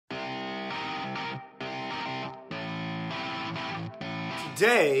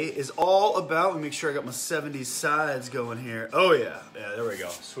today is all about, let me make sure I got my 70s sides going here. Oh yeah, there we go,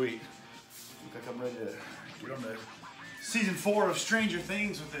 sweet. Look like I'm ready to get on to season 4 of Stranger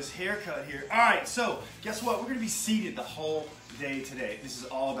Things with this haircut here. All right, so guess what? We're gonna be seated the whole day today. This is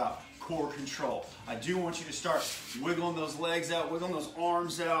all about core control. I do want you to start wiggling those legs out, wiggling those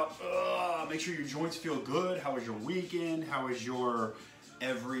arms out. Make sure your joints feel good. How was your weekend? How was your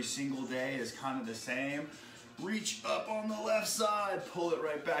every single day is kind of the same. Reach up on the left side, pull it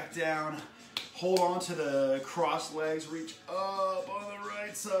right back down. Hold on to the crossed legs, reach up on the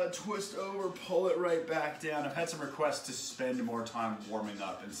right side, twist over, pull it right back down. I've had some requests to spend more time warming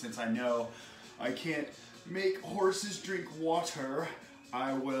up, and since I know I can't make horses drink water,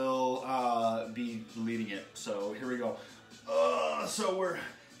 I will be leading it. So here we go. So we're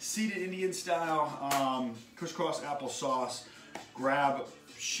seated Indian style, crisscross applesauce. Grab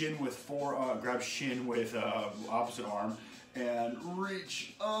shin with opposite arm and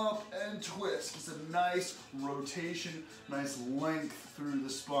reach up and twist. It's a nice rotation, nice length through the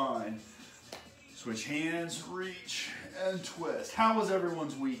spine. Switch hands, reach and twist. How was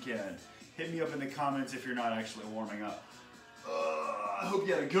everyone's weekend? Hit me up in the comments if you're not actually warming up. I hope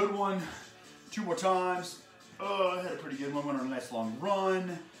you had a good one. 2 more times. I had a pretty good one. Went on a nice long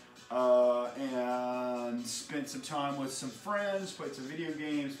run. And spent some time with some friends, played some video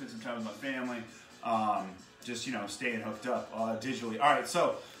games, spent some time with my family. Just, you know, staying hooked up digitally. All right,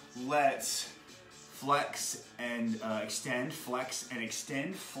 so let's flex and extend, flex and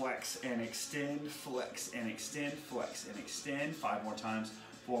extend, flex and extend, flex and extend, flex and extend. 5 more times,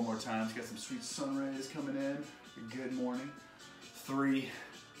 4 more times. Got some sweet sun rays coming in. Good morning. 3,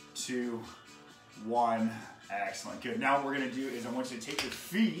 2, 1. Excellent, good. Now what we're gonna do is I want you to take your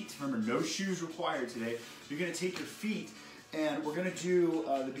feet, remember no shoes required today, you're gonna take your feet and we're gonna do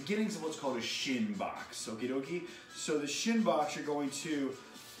the beginnings of what's called a shin box, okie dokie? So the shin box, you're going to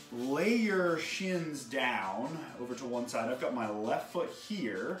lay your shins down over to one side. I've got my left foot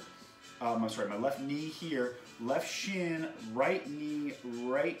here, my left knee here, left shin, right knee,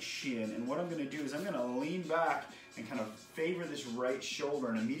 right shin, and what I'm gonna do is I'm gonna lean back and kind of favor this right shoulder,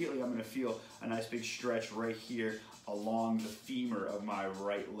 and immediately I'm going to feel a nice big stretch right here along the femur of my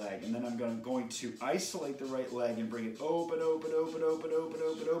right leg. And then I'm going to isolate the right leg and bring it open, open, open, open, open,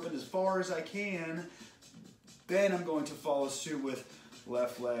 open, open as far as I can. Then I'm going to follow suit with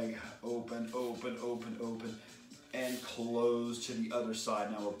left leg open, open, open, open, and close to the other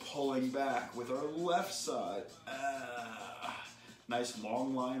side. Now we're pulling back with our left side. Nice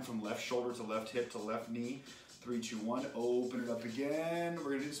long line from left shoulder to left hip to left knee. 3, 2, 1, open it up again.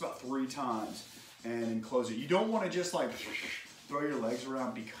 We're gonna do this about 3 times and then close it. You don't wanna just like throw your legs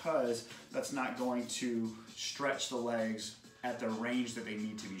around because that's not going to stretch the legs at the range that they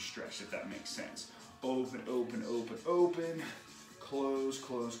need to be stretched, if that makes sense. Open, open, open, open, close,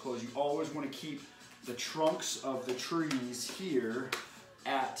 close, close. You always wanna keep the trunks of the trees here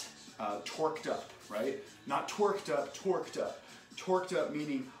at torqued up, right? Not twerked up, torqued up. Torqued up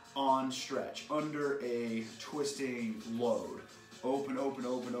meaning on stretch, under a twisting load. Open, open,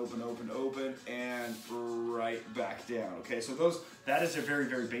 open, open, open, open, and right back down. Okay, so that is a very,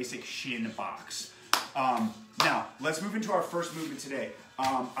 very basic shin box. Now, let's move into our first movement today.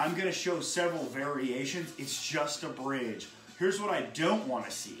 I'm gonna show several variations. It's just a bridge. Here's what I don't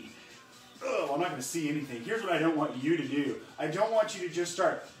wanna see. Well, I'm not gonna see anything. Here's what I don't want you to do. I don't want you to just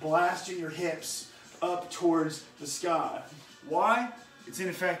start blasting your hips up towards the sky. Why? It's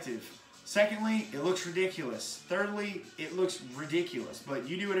ineffective. Secondly, it looks ridiculous. Thirdly, it looks ridiculous. But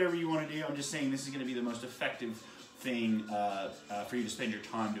you do whatever you want to do. I'm just saying this is going to be the most effective thing for you to spend your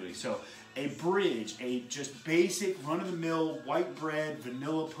time doing. So a bridge, a just basic run-of-the-mill white bread,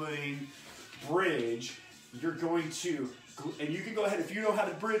 vanilla pudding bridge, you're going to, and you can go ahead, if you know how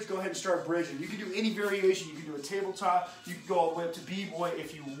to bridge, go ahead and start bridging. You can do any variation. You can do a tabletop. You can go all the way up to b-boy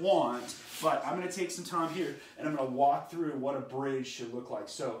if you want. But I'm going to take some time here, and I'm going to walk through what a bridge should look like.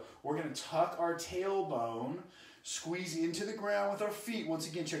 So we're going to tuck our tailbone, squeeze into the ground with our feet. Once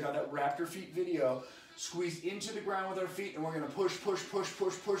again, check out that Raptor Feet video. Squeeze into the ground with our feet, and we're going to push, push, push,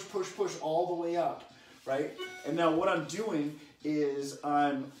 push, push, push, push all the way up, right? And now what I'm doing is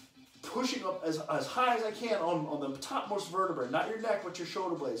I'm pushing up as high as I can on the topmost vertebrae, not your neck, but your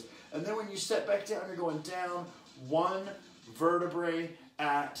shoulder blades. And then when you step back down, you're going down 1 vertebrae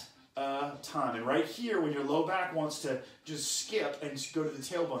at a time. And right here, when your low back wants to just skip and go to the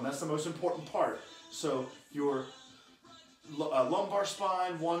tailbone, that's the most important part. So your lumbar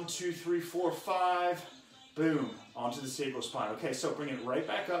spine, 1, 2, 3, 4, 5, boom, onto the sacral spine. Okay, so bring it right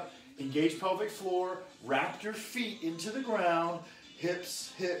back up, engage pelvic floor, wrap your feet into the ground,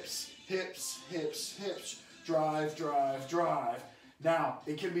 hips, hips, hips, hips, hips, drive, drive, drive. Now,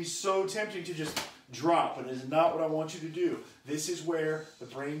 it can be so tempting to just drop, but it is not what I want you to do. This is where the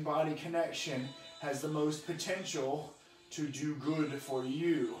brain-body connection has the most potential to do good for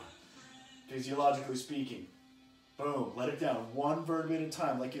you, physiologically speaking. Boom, let it down, one vertebrae at a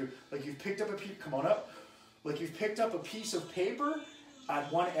time, like you've picked up a piece, come on up, like you've picked up a piece of paper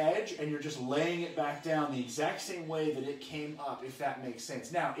at one edge and you're just laying it back down the exact same way that it came up, if that makes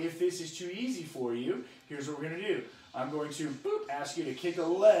sense. Now, if this is too easy for you, here's what we're gonna do. I'm going to ask you to kick a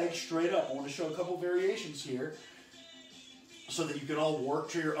leg straight up. I want to show a couple variations here so that you can all work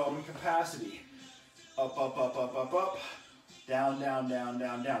to your own capacity. Up, up, up, up, up, up. Down, down, down,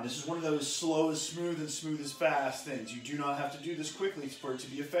 down, down. This is one of those slow as smooth and smooth as fast things. You do not have to do this quickly for it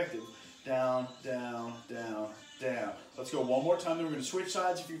to be effective. Down, down, down, down. Let's go one more time, then we're going to switch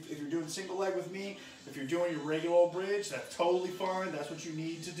sides. If you're doing single leg with me, if you're doing your regular old bridge, that's totally fine. That's what you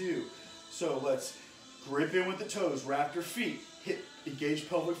need to do. So let's grip in with the toes, wrap your feet, hip, engage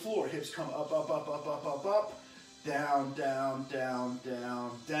pelvic floor, hips come up, up, up, up, up, up, up, down, down, down,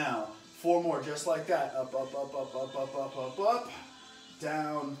 down, down. 4 more, just like that, up, up, up, up, up, up, up, up, up,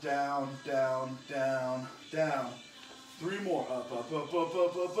 down, down, down, down, down. 3 more, up, up, up, up,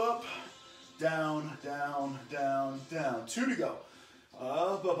 up, up, up, down, down, down, down. 2 to go,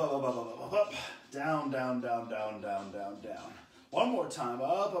 up, up, up, up, up, up, up, up, down, down, down, down, down, down, down. 1 more time,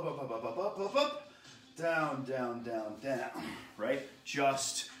 up, up, up, up, up, up, up, up, up. Down, down, down, down, right?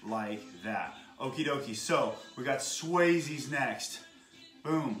 Just like that. Okie dokie. So we got Swayze's next.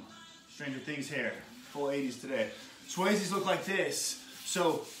 Boom. Stranger Things hair. Full 80s today. Swayze's look like this.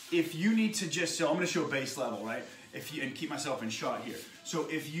 So if you need to just, so I'm going to show base level, right? And keep myself in shot here. So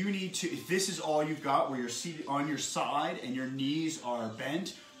if you need to, if this is all you've got where you're seated on your side and your knees are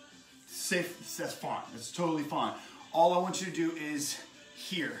bent, safe, that's fine. That's totally fine. All I want you to do is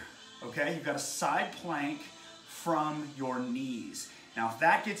here. Okay, you've got a side plank from your knees. Now, if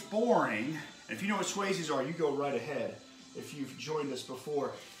that gets boring, and if you know what Swayze's are, you go right ahead. If you've joined us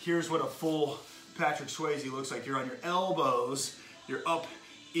before, here's what a full Patrick Swayze looks like. You're on your elbows, you're up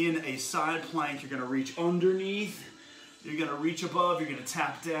in a side plank, you're gonna reach underneath, you're gonna reach above, you're gonna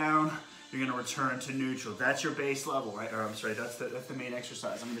tap down, you're gonna return to neutral. That's your base level, right? Or I'm sorry, that's the main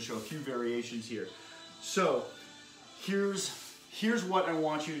exercise. I'm gonna show a few variations here. So, here's what I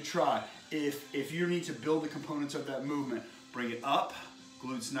want you to try. If you need to build the components of that movement, bring it up,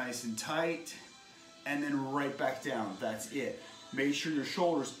 glutes nice and tight, and then right back down. That's it. Make sure your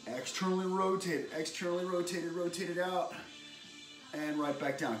shoulders externally rotated, rotated out, and right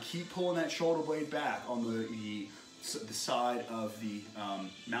back down. Keep pulling that shoulder blade back on the side of the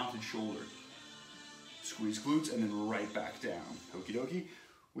mounted shoulder. Squeeze glutes and then right back down. Okie dokie.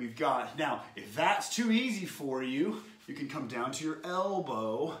 We've got, now, if that's too easy for you, you can come down to your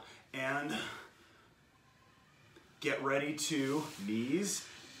elbow and get ready to knees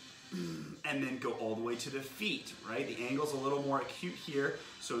and then go all the way to the feet, right? The angle's a little more acute here,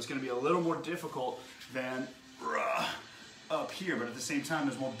 so it's gonna be a little more difficult than up here, but at the same time,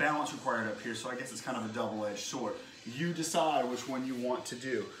 there's more balance required up here, so I guess it's kind of a double-edged sword. You decide which one you want to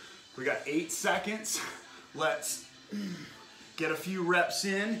do. We got 8 seconds. Let's get a few reps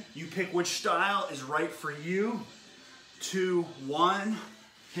in. You pick which style is right for you. 2, 1,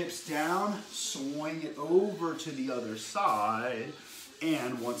 hips down, swing it over to the other side,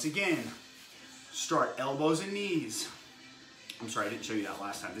 and once again, start elbows and knees. I'm sorry, I didn't show you that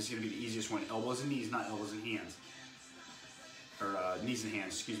last time. This is gonna be the easiest one. Elbows and knees, not elbows and hands. Or knees and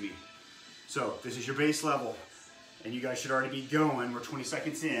hands, excuse me. So this is your base level, and you guys should already be going. We're 20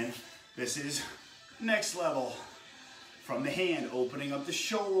 seconds in. This is next level. From the hand, opening up the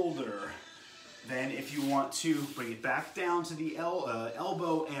shoulder. Then if you want to bring it back down to the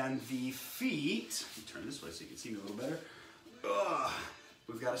elbow and the feet, let me turn this way so you can see me a little better.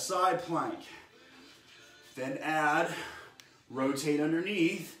 We've got a side plank. Then add, rotate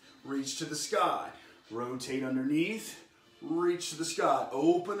underneath, reach to the sky. Rotate underneath, reach to the sky.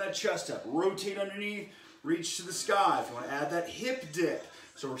 Open that chest up, rotate underneath, reach to the sky. If you want to add that hip dip.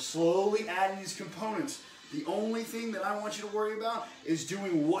 So we're slowly adding these components. The only thing that I want you to worry about is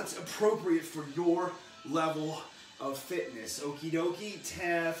doing what's appropriate for your level of fitness. Okie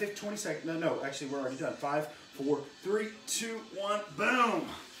dokie, 20 seconds. No, actually we're already done. 5, 4, 3, 2, 1, boom.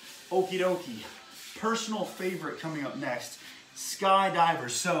 Okie dokie. Personal favorite coming up next, Skydivers.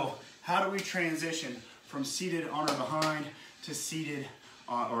 So how do we transition from seated on our behind to seated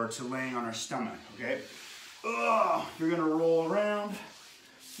or to laying on our stomach, okay? You're gonna roll around,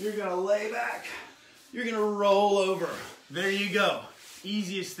 you're gonna lay back, you're gonna roll over. There you go.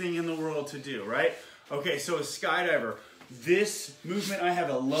 Easiest thing in the world to do, right? Okay, so a skydiver, This movement I have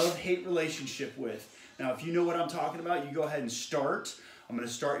a love-hate relationship with. Now, if you know what I'm talking about, you go ahead and start. I'm gonna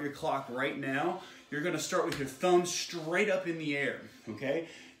start your clock right now. You're gonna start with your thumbs straight up in the air, okay?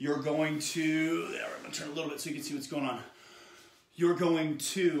 You're going to, I'm gonna turn a little bit so you can see what's going on. You're going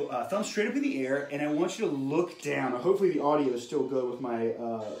to thumb straight up in the air, and I want you to look down. Hopefully the audio is still good with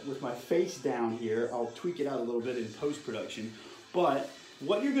my face down here. I'll tweak it out a little bit in post-production. But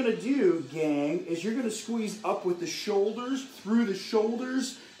what you're gonna do, gang, is you're gonna squeeze up with the shoulders, through the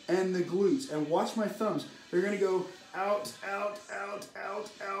shoulders and the glutes. And watch my thumbs. They're gonna go out, out, out, out,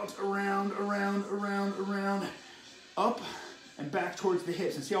 out, around, around, around, around, up and back towards the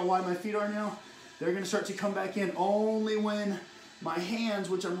hips. And see how wide my feet are now? They're gonna start to come back in only when my hands,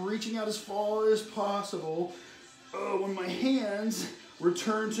 which I'm reaching out as far as possible, when my hands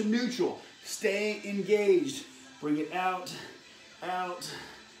return to neutral. Stay engaged. Bring it out, out,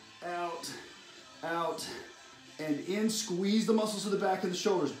 out, out, and in. Squeeze the muscles of the back of the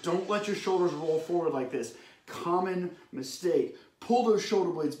shoulders. Don't let your shoulders roll forward like this. Common mistake. Pull those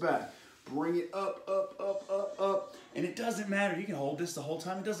shoulder blades back. Bring it up, up, up, up, up. And it doesn't matter. You can hold this the whole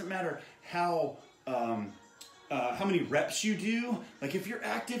time. It doesn't matter how many reps you do. Like if you're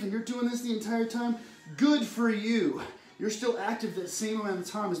active and you're doing this the entire time, good for you. You're still active that same amount of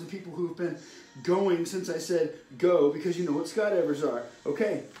time as the people who have been going since I said go, because you know what skydivers are.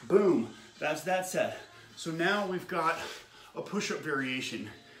 Okay, boom. That's that set. So now we've got a push-up variation.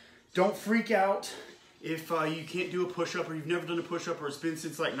 Don't freak out if you can't do a push-up, or you've never done a push-up, or it's been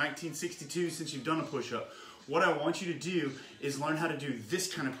since like 1962 since you've done a push-up. What I want you to do is learn how to do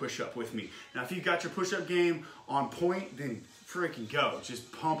this kind of push-up with me. Now, if you've got your push-up game on point, then freaking go.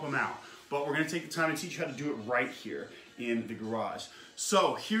 Just pump them out. But we're gonna take the time to teach you how to do it right here in the garage.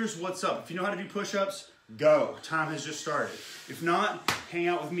 So here's what's up. If you know how to do push-ups, go. Time has just started. If not, hang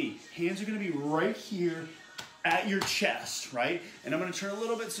out with me. Hands are gonna be right here at your chest, right? And I'm gonna turn a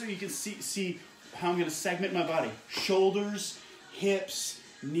little bit so you can see how I'm gonna segment my body. Shoulders, hips,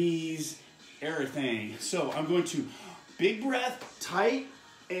 knees, everything. So I'm going to big breath, tight,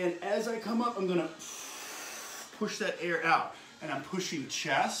 and as I come up, I'm gonna push that air out. And I'm pushing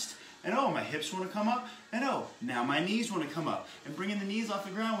chest, and oh, my hips wanna come up, and oh, now my knees wanna come up. And bringing the knees off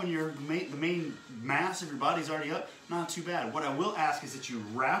the ground when the main mass of your body's already up, not too bad. What I will ask is that you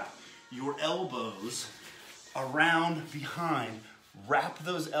wrap your elbows around behind. Wrap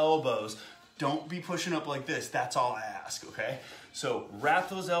those elbows. Don't be pushing up like this. That's all I ask, okay? So wrap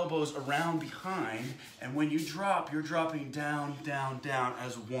those elbows around behind, and when you drop, you're dropping down, down, down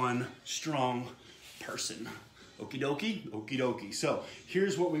as one strong person. Okie dokie, okie dokie. So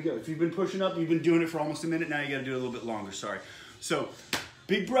here's what we go. If you've been pushing up, you've been doing it for almost a minute, now you gotta do it a little bit longer, sorry. So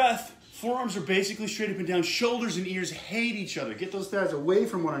big breath, forearms are basically straight up and down, shoulders and ears hate each other. Get those thighs away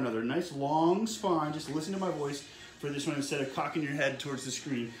from one another. Nice long spine, just listen to my voice for this one instead of cocking your head towards the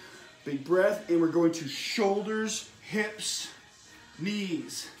screen. Big breath, and we're going to shoulders, hips,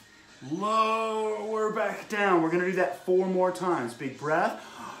 knees, lower back down. We're gonna do that 4 more times. Big breath,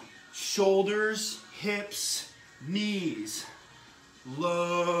 shoulders, hips, knees,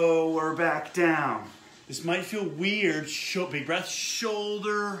 lower back down. This might feel weird. Big breath,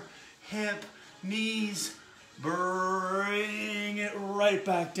 shoulder, hip, knees, bring it right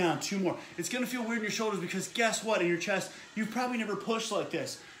back down. 2 more. It's gonna feel weird in your shoulders because guess what? In your chest, you've probably never pushed like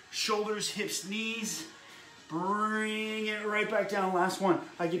this. Shoulders, hips, knees, bring it right back down. Last one.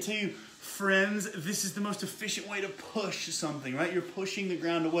 I can tell you, friends, this is the most efficient way to push something, right? You're pushing the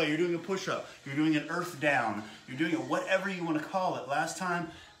ground away. You're doing a push-up. You're doing an earth down. You're doing a whatever you want to call it. Last time,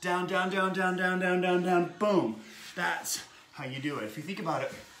 down, down, down, down, down, down, down, down, boom. That's how you do it. If you think about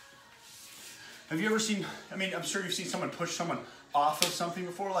it, have you ever seen, I mean, I'm sure you've seen someone push someone off of something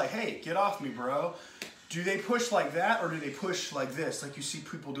before, like, hey, get off me, bro. Do they push like that, or do they push like this? Like you see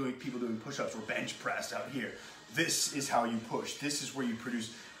people doing push-ups or bench press out here. This is how you push. This is where you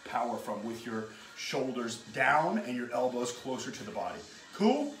produce power from, with your shoulders down and your elbows closer to the body.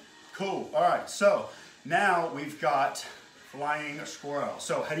 Cool? Cool. All right, so now we've got flying squirrel.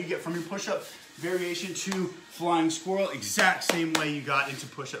 So how do you get from your push-up variation to flying squirrel? Exact same way you got into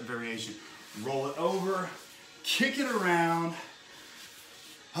push-up variation. Roll it over, kick it around.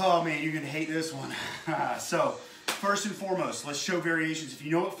 Oh man, you're gonna hate this one. So first and foremost, let's show variations. If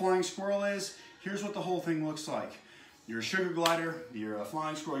you know what flying squirrel is, here's what the whole thing looks like. You're a sugar glider, you're a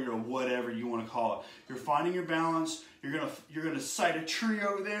flying squirrel, you're a whatever you want to call it. You're finding your balance, you're gonna sight a tree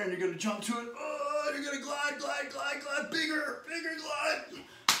over there and you're gonna jump to it. Oh, you're gonna glide, glide, glide, glide, bigger, bigger glide.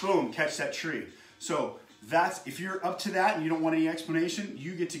 Boom, catch that tree. So that's, if you're up to that and you don't want any explanation,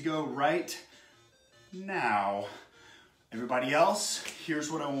 you get to go right now. Everybody else, here's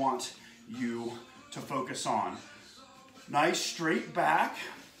what I want you to focus on. Nice straight back,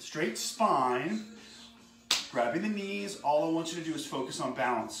 straight spine, grabbing the knees. All I want you to do is focus on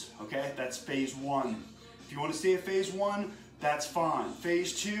balance, okay? That's phase one. If you want to stay at phase one, that's fine.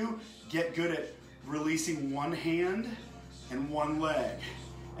 Phase two, get good at releasing one hand and one leg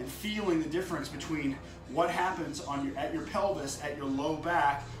and feeling the difference between what happens on at your pelvis, at your low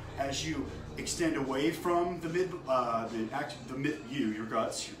back, as you extend away from the your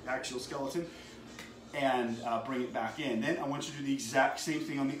guts, your axial skeleton, and bring it back in. Then I want you to do the exact same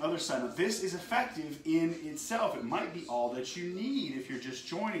thing on the other side. Now this is effective in itself. It might be all that you need if you're just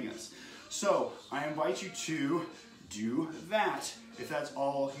joining us. So I invite you to do that if that's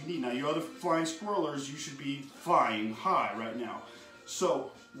all you need. Now you other flying squirrelers, you should be flying high right now.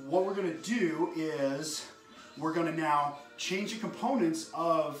 So what we're gonna do is we're gonna now change the components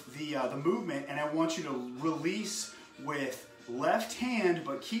of the movement, and I want you to release with left hand,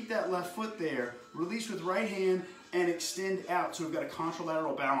 but keep that left foot there. Release with right hand and extend out. So we've got a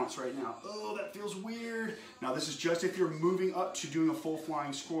contralateral balance right now. Oh, that feels weird. Now this is just if you're moving up to doing a full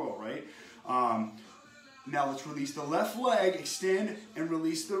flying squirrel, right? Now let's release the left leg, extend, and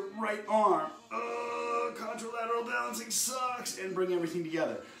release the right arm. Contralateral balancing sucks, and bring everything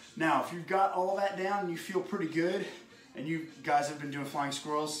together. Now, if you've got all that down and you feel pretty good, and you guys have been doing flying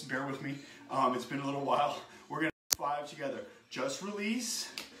squirrels, bear with me. It's been a little while. We're gonna do 5 together. Just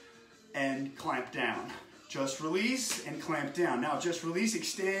release and clamp down. Just release and clamp down. Now, just release,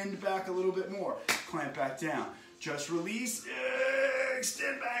 extend back a little bit more. Clamp back down. Just release,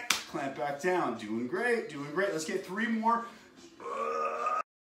 extend back, clamp back down. Doing great, doing great. Let's get 3 more.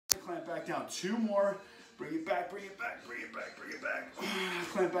 Clamp back down. 2 more. Bring it back, bring it back, bring it back, bring it back.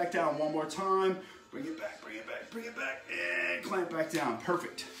 Clamp back down 1 more time. Bring it back, bring it back, bring it back, and clamp back down.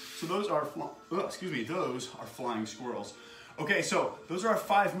 Perfect. So those are, those are flying squirrels. Okay, so those are our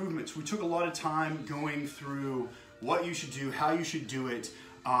 5 movements. We took a lot of time going through what you should do, how you should do it,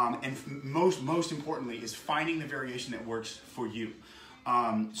 and most importantly is finding the variation that works for you.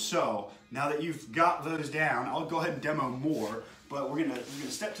 So now that you've got those down, I'll go ahead and demo more, but we're gonna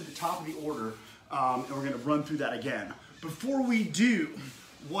step to the top of the order, and we're gonna run through that again. Before we do,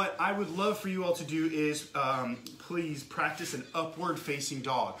 what I would love for you all to do is please practice an upward facing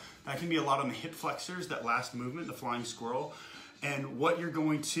dog. That can be a lot on the hip flexors, that last movement, the flying squirrel. And what you're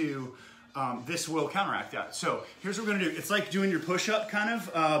going to, this will counteract that. So here's what we're gonna do. It's like doing your push-up kind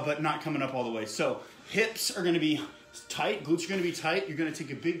of, but not coming up all the way. So hips are gonna be tight, glutes are gonna be tight. You're gonna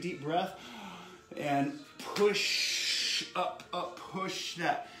take a big deep breath and push up, push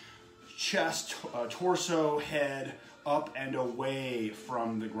that chest, torso, head up and away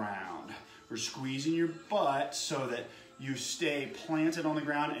from the ground. We're squeezing your butt so that you stay planted on the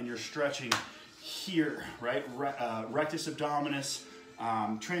ground and you're stretching here, right? Rectus abdominis,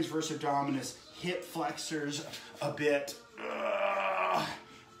 transverse abdominis, hip flexors a bit,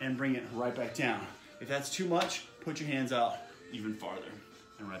 and bring it right back down. If that's too much, put your hands out even farther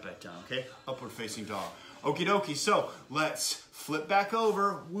and right back down, okay? Upward facing dog. Okie dokie, so let's flip back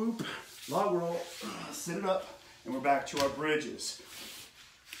over, whoop, log roll, sit it up, and we're back to our bridges.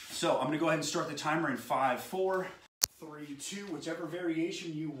 So I'm gonna go ahead and start the timer in 5, 4, 3, 2, whichever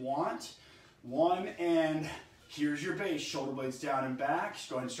variation you want. 1, and here's your base. Shoulder blades down and back. Just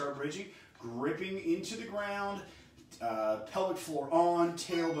go ahead and start bridging. Gripping into the ground, pelvic floor on,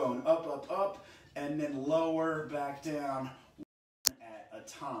 tailbone up, up, up, and then lower, back down, 1 at a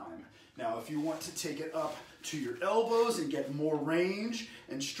time. Now, if you want to take it up to your elbows and get more range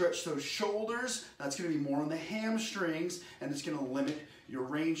and stretch those shoulders, that's gonna be more on the hamstrings, and it's gonna limit your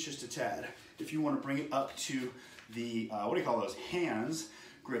range just a tad. If you wanna bring it up to the, what do you call those, hands,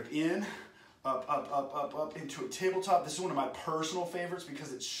 grip in, up, up, up, up, up into a tabletop. This is one of my personal favorites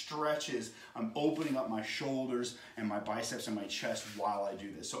because it stretches. I'm opening up my shoulders and my biceps and my chest while I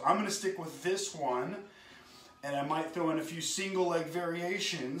do this. So I'm gonna stick with this one, and I might throw in a few single leg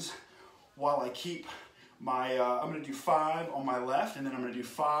variations while I keep my, I'm gonna do 5 on my left, and then I'm gonna do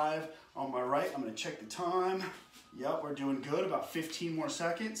 5 on my right. I'm gonna check the time. Yep, we're doing good, about 15 more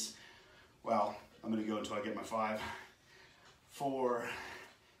seconds. Well, I'm gonna go until I get my 5, 4,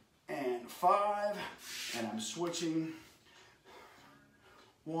 and 5, and I'm switching.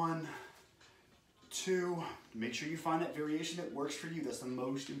 1, 2, make sure you find that variation that works for you. That's the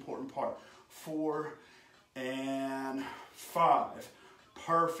most important part. 4 and 5.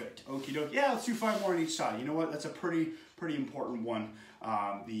 Perfect. Okie dokie. Yeah, let's do 5 more on each side. You know what? That's a pretty important one.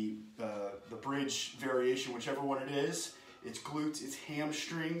 The bridge variation, whichever one it is, it's glutes, it's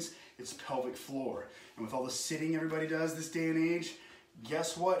hamstrings, it's pelvic floor. And with all the sitting everybody does this day and age,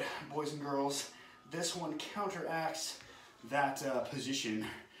 guess what, boys and girls? This one counteracts that position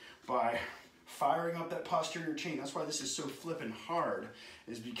by firing up that posterior chain. That's why this is so flippin' hard,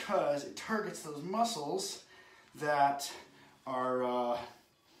 is because it targets those muscles that are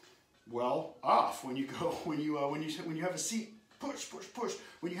well off when you go when you have a seat. Push, push, push.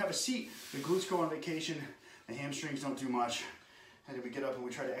 When you have a seat, the glutes go on vacation, the hamstrings don't do much, and then we get up and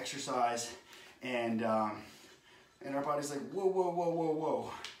we try to exercise, and our body's like, whoa, whoa, whoa, whoa,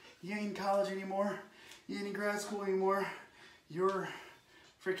 whoa. You ain't in college anymore. You ain't in grad school anymore. Your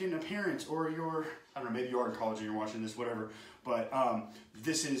freaking appearance, or your, I don't know, maybe you are in college and you're watching this, whatever, but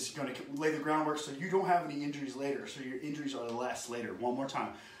this is going to lay the groundwork so you don't have any injuries later, so your injuries are less later. One more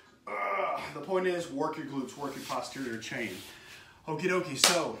time. The point is, work your glutes, work your posterior chain. Okie dokie,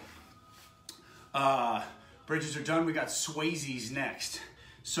 so bridges are done. We got Swayze's next.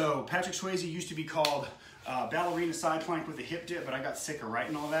 So Patrick Swayze used to be called ballerina side plank with a hip dip, but I got sick of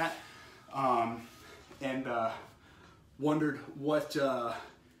writing all that, and wondered what that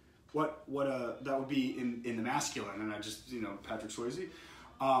would be in the masculine, and I just, Patrick Swayze.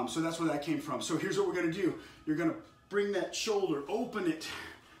 So that's where that came from. So here's what we're gonna do. You're gonna bring that shoulder, open it,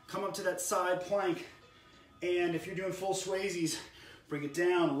 come up to that side plank, and if you're doing full Swayzes, bring it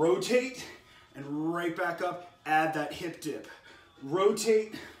down, rotate, and right back up, add that hip dip.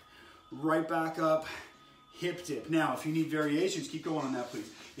 Rotate, right back up, hip dip. Now, if you need variations, keep going on that, please.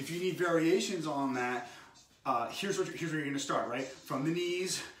 If you need variations on that, here's where you're gonna start, right? From the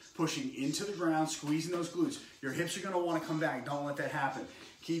knees, pushing into the ground, squeezing those glutes. Your hips are gonna wanna come back. Don't let that happen.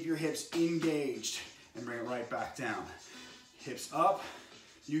 Keep your hips engaged and bring it right back down. Hips up.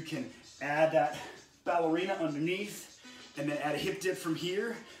 You can add that ballerina underneath and then add a hip dip from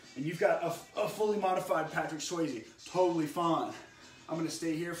here, and you've got a fully modified Patrick Swayze. Totally fine. I'm gonna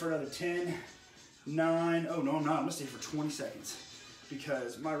stay here for another 10, 9, oh no I'm not, I'm gonna stay for 20 seconds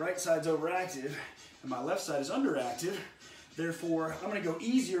because my right side's overactive and my left side is underactive. Therefore, I'm gonna go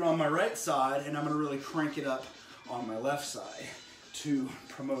easier on my right side and I'm gonna really crank it up on my left side to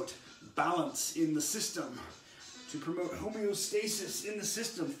promote balance in the system, to promote homeostasis in the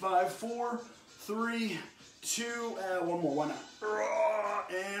system. 5, 4, 3, 2, one more, why not?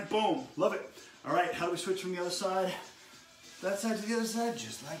 And boom, love it. All right, how do we switch from the other side? That side to the other side,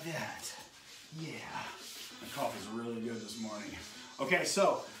 just like that. Yeah, my coffee's really good this morning. Okay,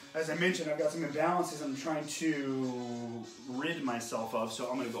 so as I mentioned, I've got some imbalances I'm trying to rid myself of, so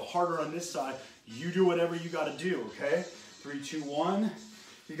I'm gonna go harder on this side. You do whatever you gotta do, okay? 3, 2, 1.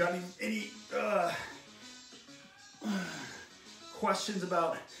 You got any questions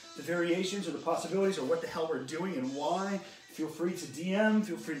about the variations or the possibilities or what the hell we're doing and why? Feel free to DM,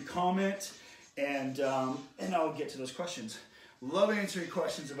 feel free to comment, and I'll get to those questions. Love answering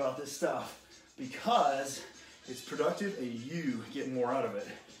questions about this stuff because it's productive and you get more out of it.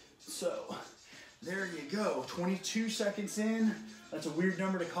 So there you go, 22 seconds in. That's a weird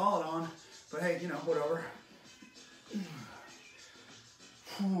number to call it on, but hey, whatever.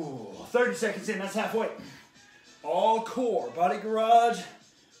 30 seconds in, that's halfway. All core, body garage,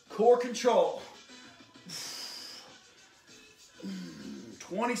 core control.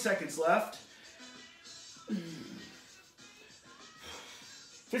 20 seconds left.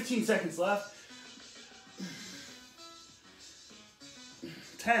 15 seconds left.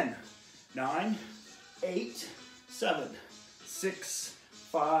 10, 9, 8, 7, 6,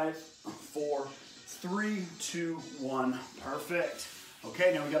 5, 4, 3, 2, 1. Perfect.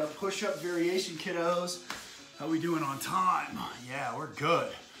 Okay, now we got a push-up variation, kiddos. How we doing on time? Yeah, we're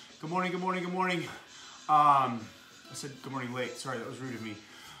good. Good morning, good morning, good morning. I said good morning late. Sorry, that was rude of me.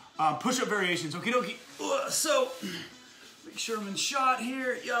 Push-up variations, okie dokie. So, make sure I'm in shot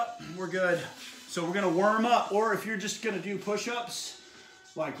here. Yep, we're good. So we're gonna warm up, or if you're just gonna do push-ups,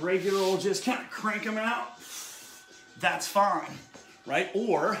 like regular old, just kind of crank them out, that's fine, right?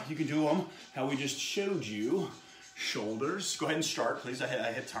 Or you can do them how we just showed you. Shoulders, go ahead and start, please. I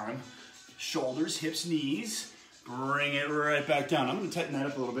hit time. Shoulders, hips, knees. Bring it right back down. I'm gonna tighten that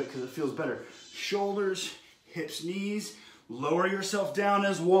up a little bit because it feels better. Shoulders, hips, knees. Lower yourself down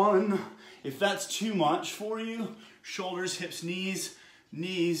as one. If that's too much for you, shoulders, hips, knees,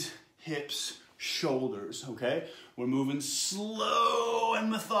 knees, hips, shoulders, okay? We're moving slow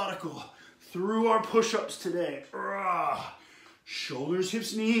and methodical through our push-ups today. Shoulders,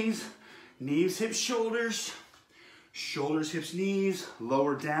 hips, knees, knees, hips, shoulders, shoulders, hips, knees,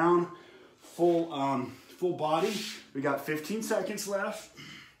 lower down, full body. We got 15 seconds left.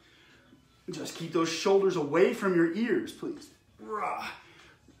 Just keep those shoulders away from your ears, please.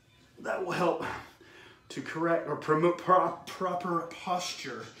 That will help to correct or promote proper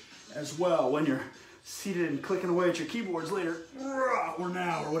posture as well when you're seated and clicking away at your keyboards later, or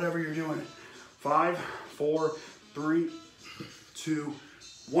now, or whatever you're doing. 5, 4, 3, 2,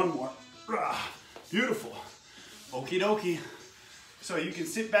 1 more. Beautiful. Okie dokie. So you can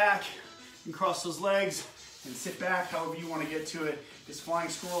sit back and cross those legs and sit back however you want to get to it. It's flying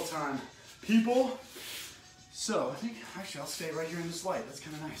squirrel time, people. So I think, actually I'll stay right here in this light. That's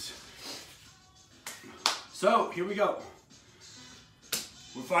kind of nice. So here we go.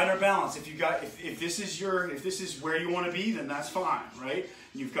 We'll find our balance. If this is where you want to be, then that's fine, right?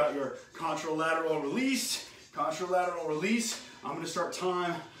 You've got your contralateral release, contralateral release. I'm going to start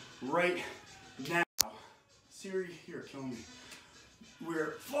time right now. Siri, you're killing me.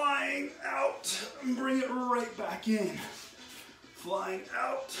 We're flying out, bring it right back in. Flying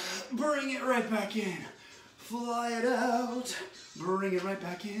out, bring it right back in. Fly it out, bring it right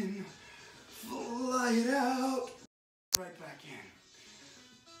back in. Fly it out, right back in.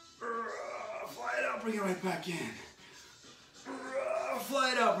 Fly it out, bring it right back in.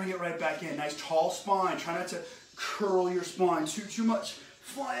 Fly it out, bring it right back in. Nice tall spine. Try not to curl your spine too much.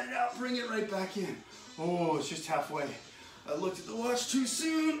 Fly it out, bring it right back in. Oh, it's just halfway. I looked at the watch too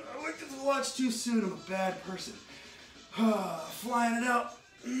soon. I'm a bad person. Flying it out,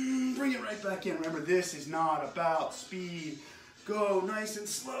 bring it right back in. Remember, this is not about speed. Go nice and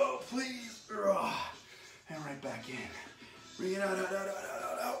slow, please. And right back in. Bring it out,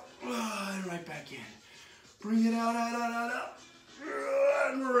 and right back in. Bring it out,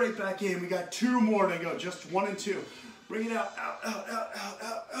 and right back in. We got 2 more to go, just 1 and 2. Bring it out,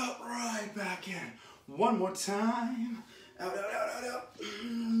 right back in. 1 more time. Out,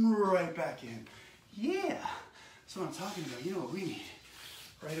 right back in. Yeah, that's what I'm talking about. You know what we need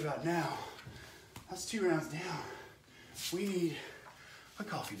right about now? That's 2 rounds down. We need a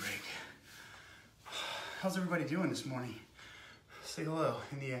coffee break. How's everybody doing this morning? Say hello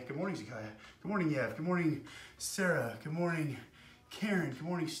in the good morning, Zakaya. Good morning, Yev. Good morning, Sarah. Good morning, Karen. Good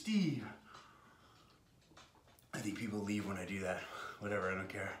morning, Steve. I think people leave when I do that. Whatever, I don't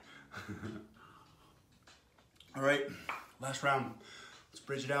care. All right, last round. Let's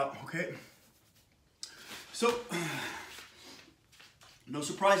bridge it out, okay? So, no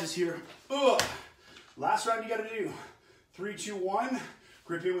surprises here. Last round you gotta do. 3, 2, 1.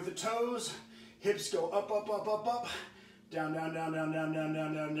 Grip in with the toes. Hips go up. Down.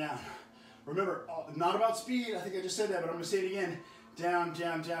 Remember, not about speed. I think I just said that, but I'm gonna say it again. Down.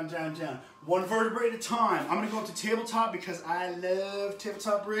 1 vertebrae at a time. I'm gonna go up to tabletop because I love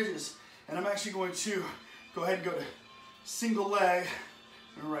tabletop bridges. And I'm actually going to go ahead and go to single leg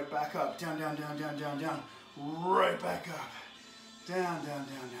and right back up. Down. Right back up. Down.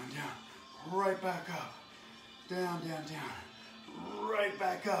 Right back up. Down. Right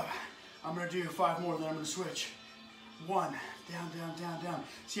back up. I'm gonna do 5 more, then I'm gonna switch. 1, down.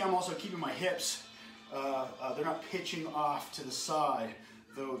 See, I'm also keeping my hips. They're not pitching off to the side,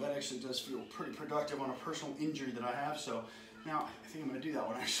 though that actually does feel pretty productive on a personal injury that I have. So now I think I'm gonna do that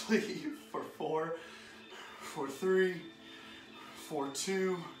one actually for 4, for 3, for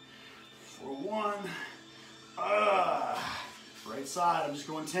 2, for 1. Right side, I'm just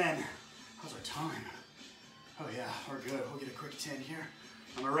going 10. How's our time? Oh yeah, we're good. We'll get a quick 10 here.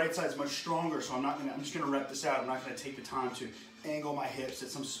 And my right side is much stronger, so I'm just gonna rep this out. I'm not gonna take the time to angle my hips at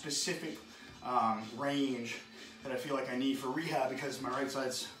some specific range that I feel like I need for rehab because my right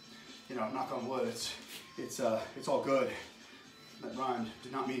side's, you know, knock on wood, it's all good. That rhymed.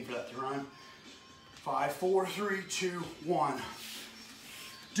 Did not mean for that to rhyme. 5, 4, 3, 2, 1.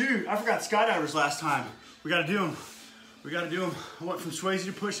 Dude, I forgot skydivers last time. We gotta do them. I went from Swayze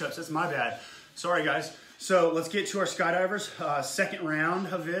to push-ups. That's my bad. Sorry, guys. So let's get to our skydivers. Second round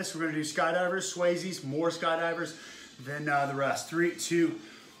of this. We're gonna do skydivers, Swayzes, more skydivers, then the rest. 3, 2,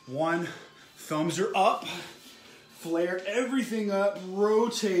 1. Thumbs are up. Flare everything up.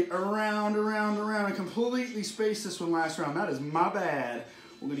 Rotate around. I completely spaced this one last round. That is my bad.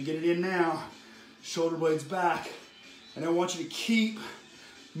 We're gonna get it in now. Shoulder blades back. And I want you to keep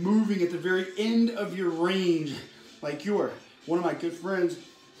moving at the very end of your range. Like one of my good friends,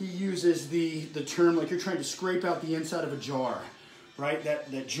 he uses the term like you're trying to scrape out the inside of a jar, right?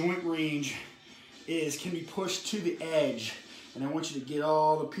 That joint range can be pushed to the edge. And I want you to get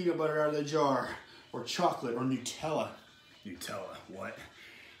all the peanut butter out of the jar, or chocolate, or Nutella. Nutella, what?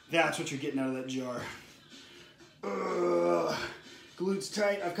 That's what you're getting out of that jar. Glutes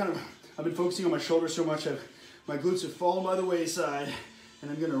tight. I've been focusing on my shoulders so much, my glutes have fallen by the wayside,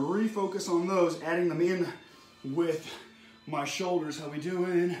 and I'm gonna refocus on those, adding them in with my shoulders. How we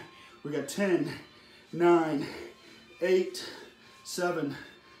doing? We got 10, 9, 8, 7,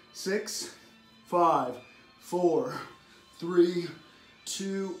 6, 5, 4, 3,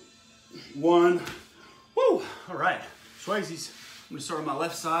 2, 1. Woo! All right, Swayzes. I'm gonna start on my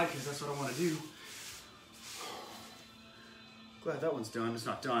left side because that's what I want to do. Glad that one's done. It's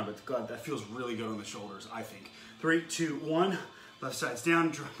not done, but God, that feels really good on the shoulders, I think. 3, 2, 1. Left side's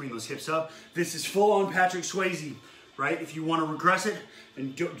down, bring those hips up. This is full on Patrick Swayze, right? If you want to regress it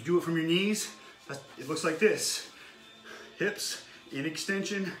and do it from your knees, it looks like this. Hips in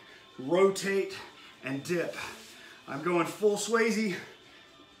extension, rotate, and dip. I'm going full Swayze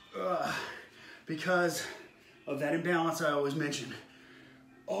because of that imbalance I always mention.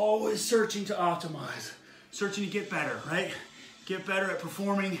 Always searching to optimize, searching to get better, right? Get better at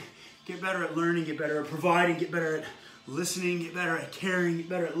performing, get better at learning, get better at providing, get better at listening, get better at caring, get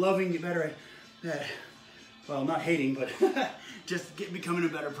better at loving, get better at well, not hating, but just becoming a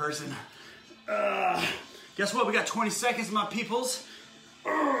better person. Guess what? We got 20 seconds, my peoples.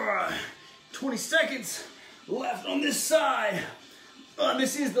 20 seconds left on this side.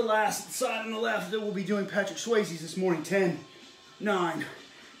 This is the last side on the left that we'll be doing Patrick Swayze's this morning. 10, 9,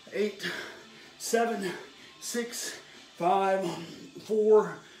 8, 7, 6, 5,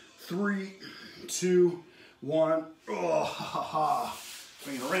 4, 3, 2, 1.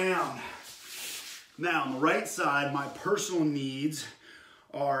 Bring it around. Now, on the right side, my personal needs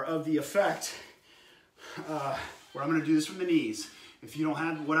are of the effect where I'm going to do this from the knees. If you don't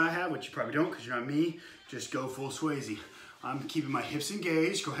have what I have, which you probably don't because you're not me, just go full Swayze. I'm keeping my hips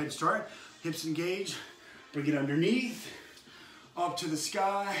engaged. Go ahead and start. Hips engaged. Bring it underneath, up to the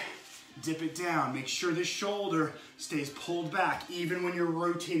sky, dip it down. Make sure this shoulder stays pulled back even when you're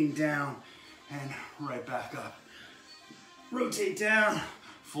rotating down and right back up. Rotate down,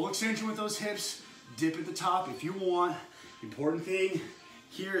 full extension with those hips, dip at the top if you want. The important thing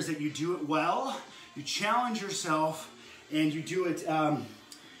here is that you do it well, you challenge yourself, and you do it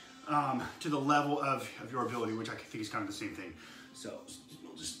to the level of your ability, which I think is kind of the same thing. So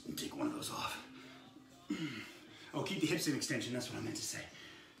we'll just take one of those off. Oh, keep the hips in extension, that's what I meant to say.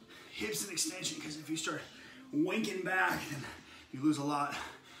 Hips in extension, because if you start winking back, then you lose a lot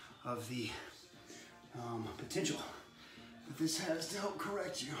of the potential that this has to help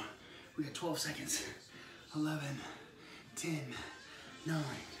correct you. We got 12 seconds. 11, 10, 9,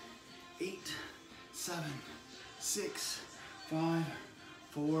 8, 7, 6, 5,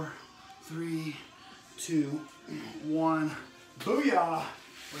 4, 3, 2, 1. Booyah!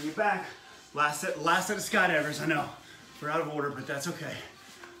 Bring it back. Last set of skydivers, I know. We're out of order, but that's okay.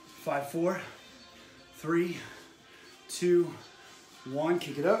 5, 4, 3, 2, 1.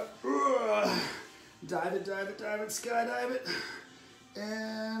 Kick it up. Dive it, dive it, dive it, skydive it.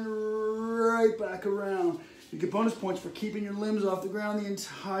 And right back around. You get bonus points for keeping your limbs off the ground the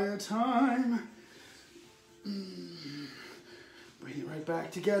entire time. Bring it right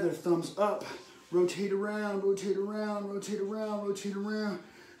back together. Thumbs up. Rotate around, rotate around, rotate around, rotate around.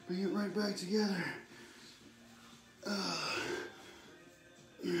 Bring it right back together.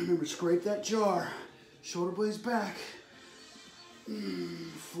 Remember, scrape that jar. Shoulder blades back.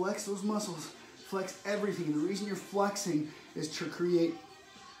 Flex those muscles. Flex everything. And the reason you're flexing is to create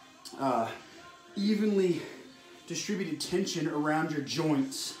evenly distributed tension around your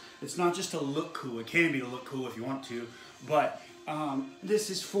joints. It's not just to look cool. It can be to look cool if you want to, but this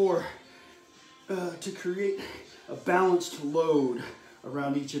is for to create a balanced load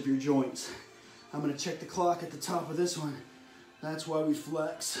around each of your joints. I'm going to check the clock at the top of this one. That's why we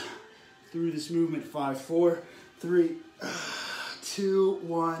flex through this movement. 5, 4, 3, 2,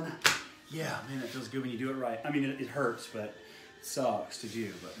 1. Yeah, man, it feels good when you do it right. I mean, it hurts, but it sucks to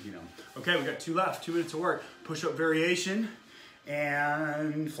do, but you know. Okay, we got 2 left, 2 minutes of work. Push-up variation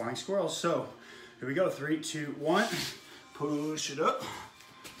and flying squirrels. So here we go, 3, 2, 1. Push it up,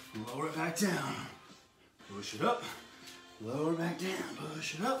 lower it back down. Push it up, lower it back down.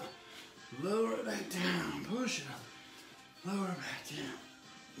 Push it up, lower it back down. Push it up, lower it back down.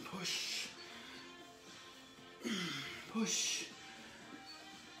 Push, push,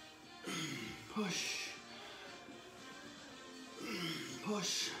 push,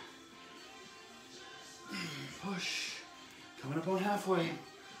 push, push. Coming up on halfway.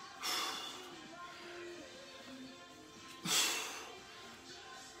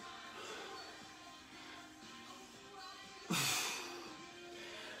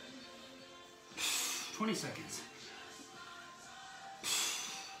 $20 seconds.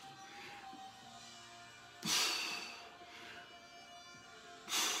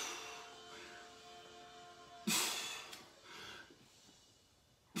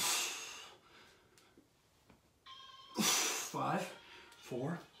 Five,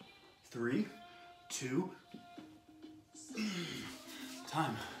 4, 3, 2.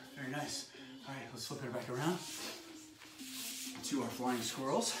 Time. Very nice. All right, let's flip it back around to our flying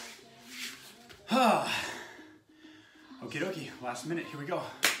squirrels. Okie dokie, last minute, here we go.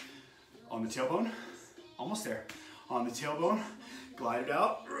 On the tailbone, almost there. On the tailbone, glide it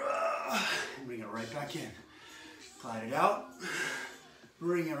out, and bring it right back in. Glide it out,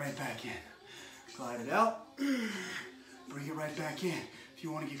 bring it right back in. Glide it out, bring it right back in. If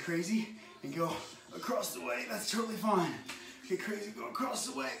you want to get crazy and go across the way, that's totally fine. Get crazy, go across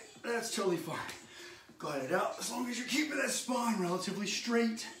the way, that's totally fine. Glide it out, as long as you're keeping that spine relatively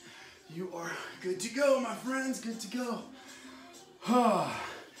straight, you are good to go, my friends, good to go.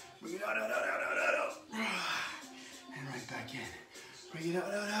 Bring it out, out, out, out, out, out, out. And right back in. Bring it out,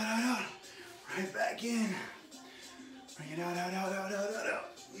 out, out, out, out. Right back in. Bring it out, out, out, out, out, out, out.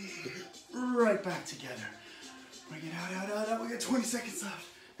 Right back together. Bring it out, out, out, out. We got 20 seconds left.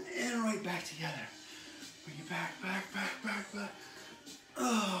 And right back together. Bring it back, back, back, back, back.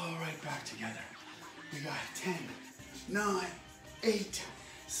 Oh, right back together. We got 10, 9, 8,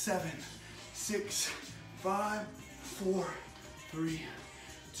 7, 6, 5, 4, 3,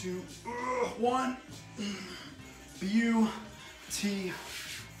 2, 1. Beautiful.